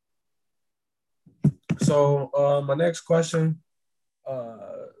 So my next question,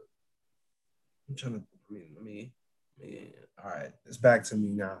 I'm trying to all right, it's back to me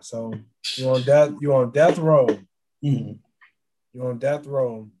now. So you're on death row. Mm-hmm. You're on death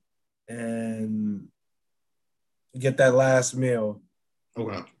row and you get that last meal.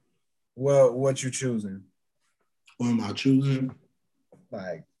 Okay. Well, what you choosing? What am I choosing?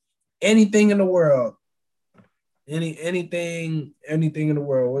 Like anything in the world. Anything in the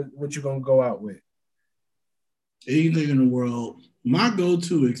world. What you gonna go out with? Anything in the world. My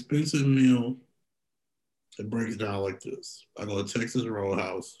go-to expensive meal, it breaks down like this. I go to Texas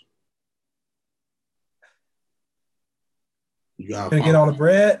Roadhouse. You gotta Gonna get all the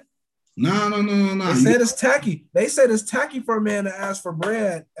bread? No. They said it's tacky. They said it's tacky for a man to ask for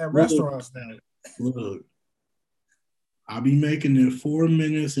bread at restaurants now. Look, I'll be making it 4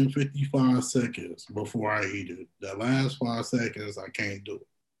 minutes and 55 seconds before I eat it. That last 5 seconds, I can't do it.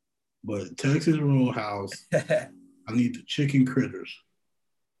 But Texas Roadhouse, I need the chicken critters.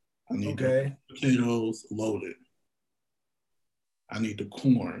 I need the potatoes loaded. I need the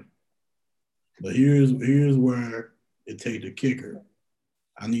corn. But here's where it take the kicker.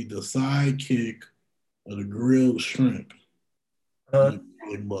 I need the sidekick of the grilled shrimp, and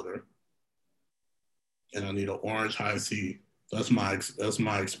garlic butter, and I need an orange high C. That's my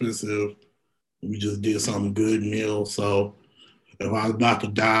expensive. We just did something good meal. So if I was about to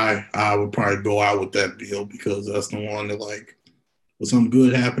die, I would probably go out with that meal because that's the one that like when something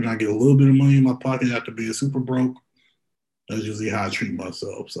good happened, I get a little bit of money in my pocket after being super broke. That's usually how I treat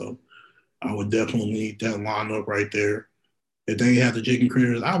myself. So I would definitely need that lineup right there. If they had the chicken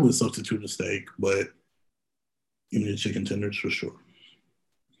critters, I would substitute the steak, but give me the chicken tenders for sure.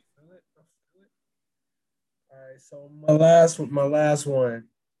 All right, so my last one.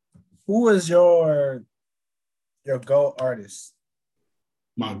 Who is your GOAT artist?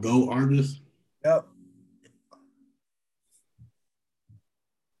 My GOAT artist? Yep.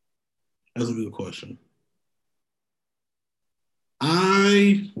 That's a good question.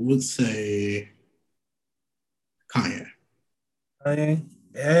 I would say Kanye. Kanye.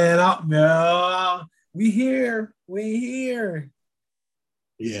 And we here.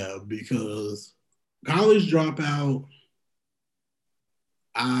 Yeah, because College Dropout,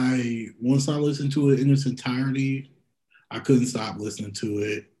 once I listened to it in its entirety, I couldn't stop listening to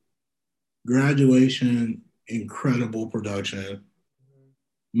it. Graduation, incredible production.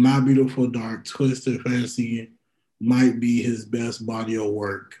 My Beautiful Dark Twisted Fantasy might be his best body of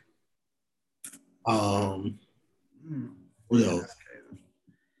work. Um, what Yeah, else? that's crazy.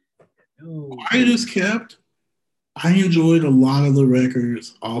 Dude. Quiet is Kept. I enjoyed a lot of the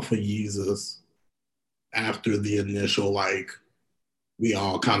records off of Yeezus after the initial, like, we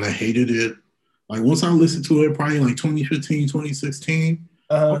all kind of hated it. Like, once I listened to it, probably like 2015, 2016,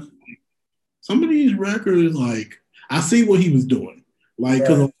 Uh-huh. some of these records, like, I see what he was doing. Like,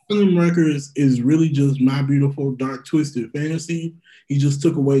 because a Right. lot of them records is really just My Beautiful Dark Twisted Fantasy. He just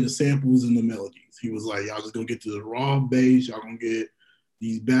took away the samples and the melodies. He was like, y'all just gonna get to the raw bass, y'all gonna get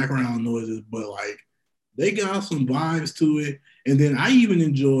these background noises, but like they got some vibes to it. And then I even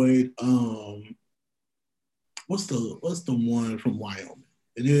enjoyed what's the one from Wyoming?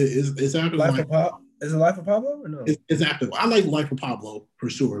 It's after Life like of Pop. Is it Life of Pablo or no? it's after. I like Life of Pablo for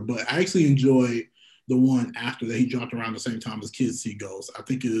sure, but I actually enjoy the one after that he dropped around the same time as Kids See Ghosts. I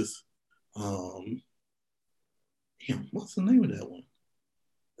think is um damn, what's the name of that one?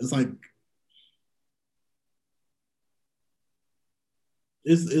 It's like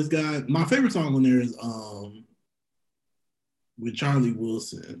it's got my favorite song on there is with Charlie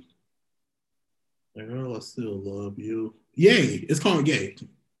Wilson. Like, girl, I still love you. Yay! It's called Yay.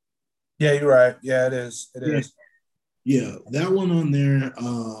 Yeah, you're right. Yeah, it is. It Yeah, is. yeah, that one on there.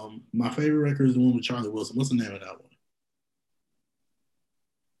 My favorite record is the one with Charlie Wilson. What's the name of that one?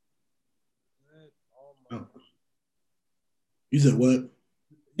 Oh, you said what?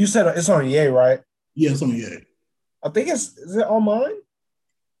 You said it's on Yay, right? Yeah, it's on Yay. I think is it on mine?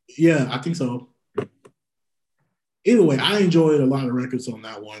 Yeah, I think so. Either way, I enjoyed a lot of records on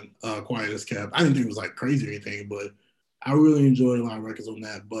that one, Quiet as Kept. I didn't think it was like crazy or anything, but I really enjoyed a lot of records on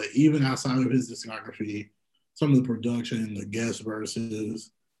that. But even outside of his discography, some of the production, the guest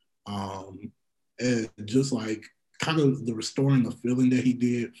verses, um, and just like kind of the restoring the feeling that he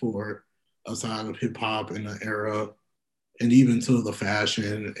did for a side of hip hop in the era, and even to the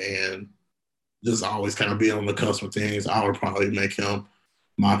fashion and just always kind of being on the cusp of things, I would probably make him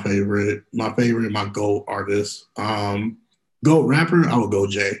my GOAT artist. GOAT rapper, I would go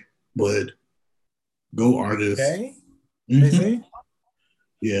Jay, but GOAT artist. Okay. Mm-hmm. JC?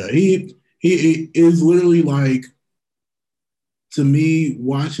 Yeah, he is literally like, to me,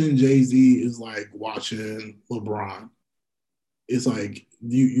 watching Jay Z is like watching LeBron. It's like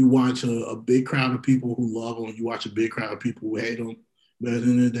you watch a big crowd of people who love him, you watch a big crowd of people who hate him. But at the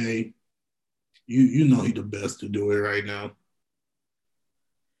end of the day, you know he the best to do it right now.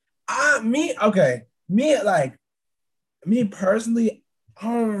 Okay. Me personally, I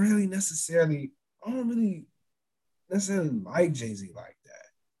don't really necessarily like Jay-Z like that.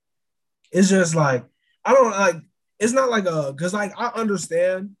 It's just like I don't like it's not like a because like I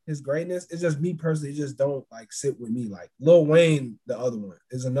understand his greatness. It's just me personally, it just don't like sit with me. Like Lil Wayne, the other one,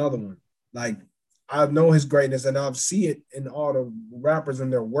 is another one. Like I know his greatness and I see it in all the rappers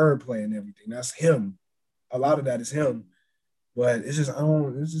and their wordplay and everything. That's him. A lot of that is him. But it's just I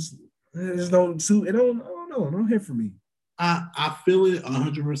don't. It just don't suit. It don't. I don't know. It don't hit for me. I feel it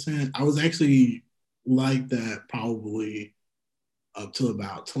 100%. I was actually like that probably up to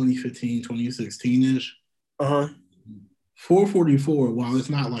about 2015, 2016 ish. Uh huh. 444, while it's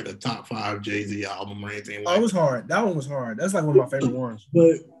not like a top five Jay Z album or anything Oh, it like was hard. That one was hard. That's like one of my favorite ones.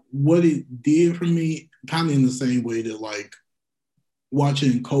 but what it did for me, kind of in the same way that like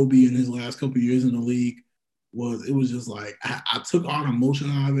watching Kobe in his last couple of years in the league, was it was just like I took all the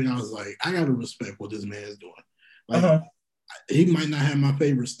emotion out of it. I was like, I gotta respect what this man is doing. Uh Like huh. he might not have my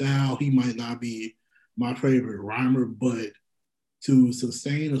favorite style, he might not be my favorite rhymer, but to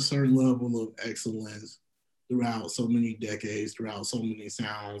sustain a certain level of excellence throughout so many decades, throughout so many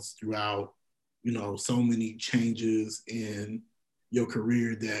sounds, throughout, so many changes in your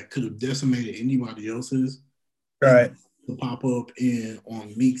career that could have decimated anybody else's, and Right. to pop up in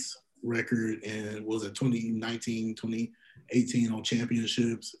on Meek's record and was it 2019, 2018 on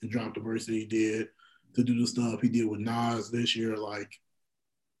championships and drop the verse that he did, to do the stuff he did with Nas this year. Like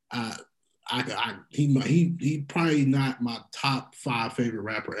I he probably not my top five favorite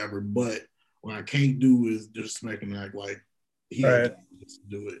rapper ever, but what I can't do is disrespect him and act like he ain't Right. to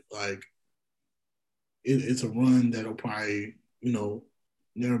do it. Like it's a run that'll probably,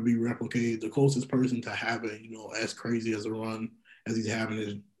 never be replicated. The closest person to having, as crazy as a run as he's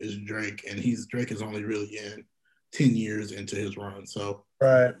having is Drake, and Drake is only really in 10 years into his run. So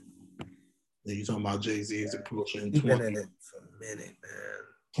Right. you're talking about Jay-Z is approaching He's been 20, in it for a minute, man.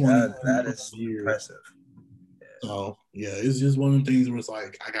 20 That is years. impressive. So yeah, it's just one of the things where it's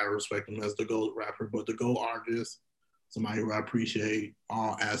like I gotta respect him as the GOAT rapper, but the GOAT artist, somebody who I appreciate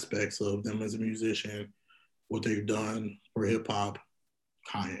all aspects of them as a musician, what they've done for hip hop.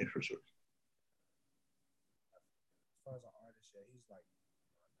 Kanye for sure. As far as an artist, yeah, he's like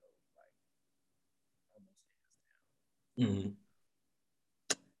almost hands down. Mm-hmm.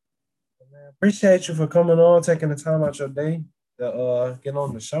 Man, appreciate you for coming on, taking the time out your day to get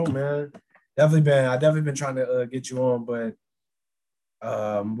on the show, man. I definitely been trying to get you on, but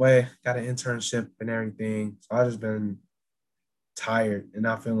way got an internship and everything. So I just been tired and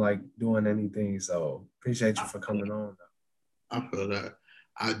not feeling like doing anything. So appreciate you for coming on. I feel that.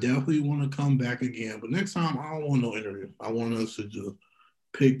 I definitely want to come back again, but next time I don't want no interview. I want us to just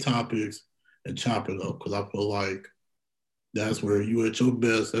pick topics and chop it up because I feel like that's where you at your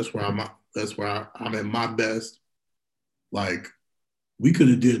best. That's where I'm at my best. Like we could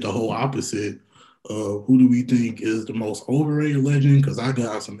have did the whole opposite. Who do we think is the most overrated legend? Because I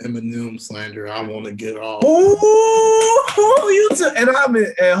got some Eminem slander I want to get off. Oh, you took, and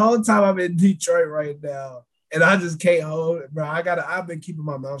and whole time I'm in Detroit right now, and I just can't hold it, bro. I've been keeping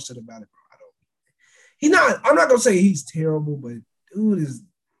my mouth shut about it, bro. I'm not gonna say he's terrible, but dude is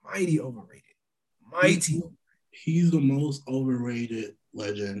mighty overrated. Mighty. He's the most overrated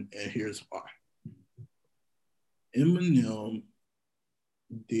legend, and here's why. Eminem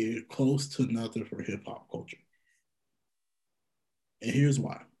did close to nothing for hip hop culture. And here's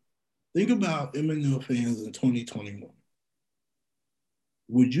why. Think about Eminem fans in 2021.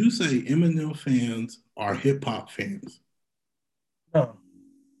 Would you say Eminem fans are hip hop fans? No.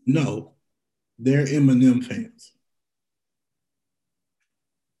 No, they're Eminem fans.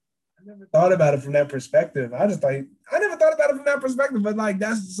 I never thought about it from that perspective. I never thought about it from that perspective, but like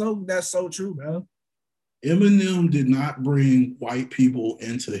that's so true, man. Eminem did not bring white people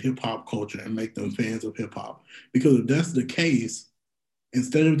into hip hop culture and make them fans of hip hop. Because if that's the case,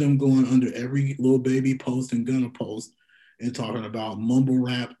 instead of them going under every Lil Baby post and Gunna post and talking about mumble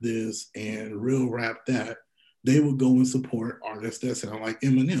rap this and real rap that, they would go and support artists that sound like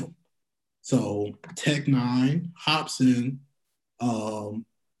Eminem. So Tech Nine, Hopsin,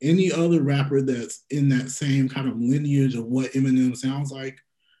 any other rapper that's in that same kind of lineage of what Eminem sounds like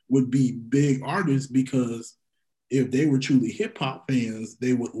would be big artists because if they were truly hip hop fans,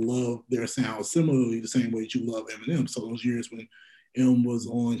 they would love their sound similarly the same way that you love Eminem. So those years when M was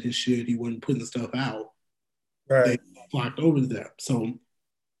on his shit, he wasn't putting stuff out. Right. They flocked over to that. So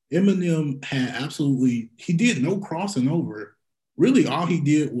Eminem he did no crossing over. Really, all he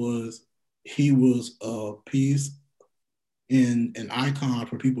did was he was a piece and an icon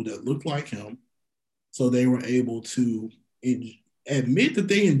for people that looked like him. So they were able to admit that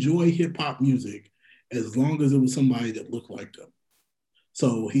they enjoy hip hop music as long as it was somebody that looked like them.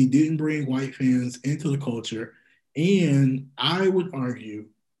 So he didn't bring white fans into the culture. And I would argue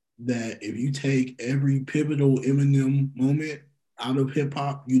that if you take every pivotal Eminem moment out of hip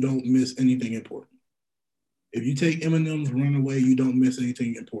hop, you don't miss anything important. If you take Eminem's Runaway, you don't miss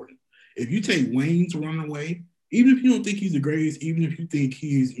anything important. If you take Wayne's Runaway, even if you don't think he's the greatest, even if you think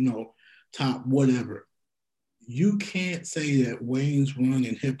he's, top whatever, you can't say that Wayne's run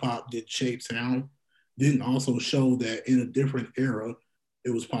in hip hop did shape sound, didn't also show that in a different era, it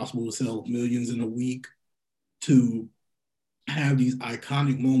was possible to sell millions in a week, to have these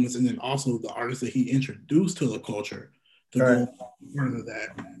iconic moments, and then also the artists that he introduced to the culture to go further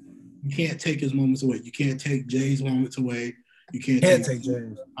that. You can't take his moments away. You can't take Jay's moments away. You can't take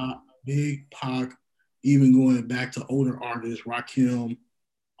Jay's. Big Pac, even going back to older artists, Rakim,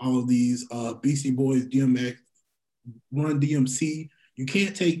 all of these Beastie Boys, DMX, Run DMC. You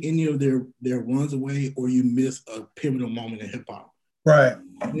can't take any of their runs away, or you miss a pivotal moment in hip hop. Right.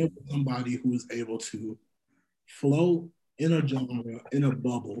 Somebody who is able to float in a genre, in a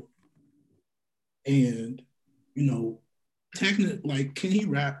bubble, and like, can he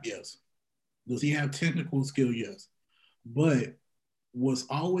rap? Yes. Does he have technical skill? Yes. But what's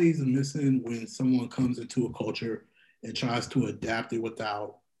always missing when someone comes into a culture and tries to adapt it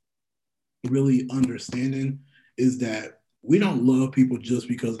without really understanding is that we don't love people just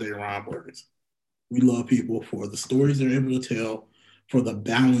because they rhyme words. We love people for the stories they're able to tell, for the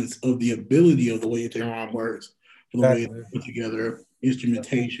balance of the ability of the way they rhyme words, for the way they put together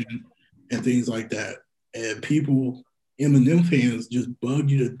instrumentation and things like that. And people, Eminem fans, just bug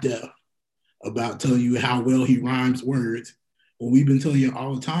you to death about telling you how well he rhymes words. Well, we've been telling you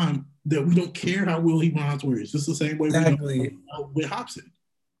all the time that we don't care how well he rhymes words. Just the same way we don't with Hopsin.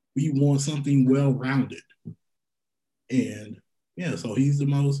 We want something well-rounded. And yeah, so he's the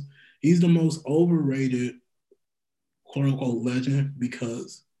most overrated, quote unquote, legend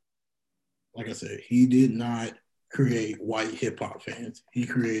because, like I said, he did not create white hip hop fans. He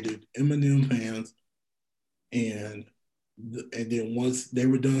created Eminem fans, and And then once they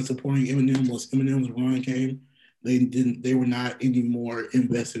were done supporting Eminem, once Eminem's run came, they were not anymore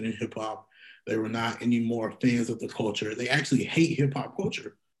invested in hip hop. They were not anymore fans of the culture. They actually hate hip hop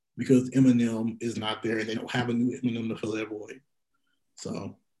culture because Eminem is not there and they don't have a new Eminem to fill that void.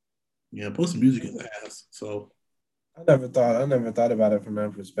 So yeah, plus the music is ass. So I never thought about it from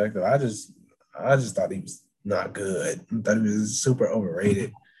that perspective. I just thought he was not good. I thought he was super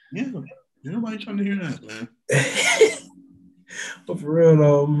overrated. yeah, nobody trying to hear that, man. But for real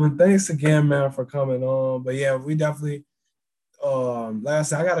though, man, thanks again, man, for coming on. But yeah, we definitely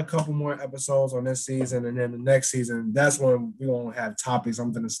last I got a couple more episodes on this season, and then the next season, that's when we're gonna have topics.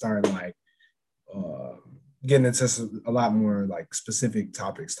 I'm gonna start like uh getting into a lot more like specific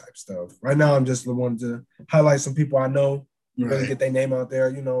topics type stuff. Right now, I'm just wanting to highlight some people I know, really Right. get their name out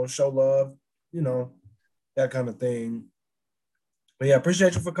there, show love, that kind of thing. But yeah,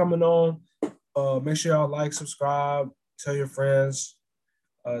 appreciate you for coming on. Make sure y'all like, subscribe, tell your friends,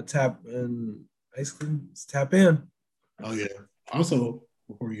 tap and basically tap in. Oh yeah. Also,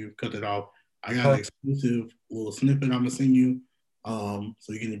 before you cut it off, I got an Huh? exclusive little snippet I'm gonna send you.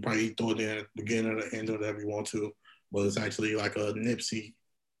 So you can probably throw it in at the beginning or the end or whatever you want to. But it's actually like a Nipsey.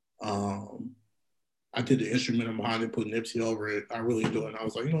 I did the instrumental behind it, put Nipsey over it. I really do it. And I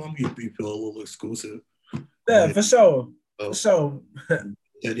was like, I'm gonna be feel a little exclusive. Yeah, But for sure. For so sure.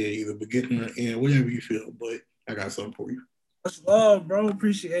 that is either beginning or end, whatever you feel. But I got something for you. Much love, bro.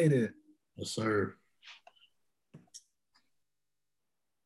 Appreciate it. Yes, sir.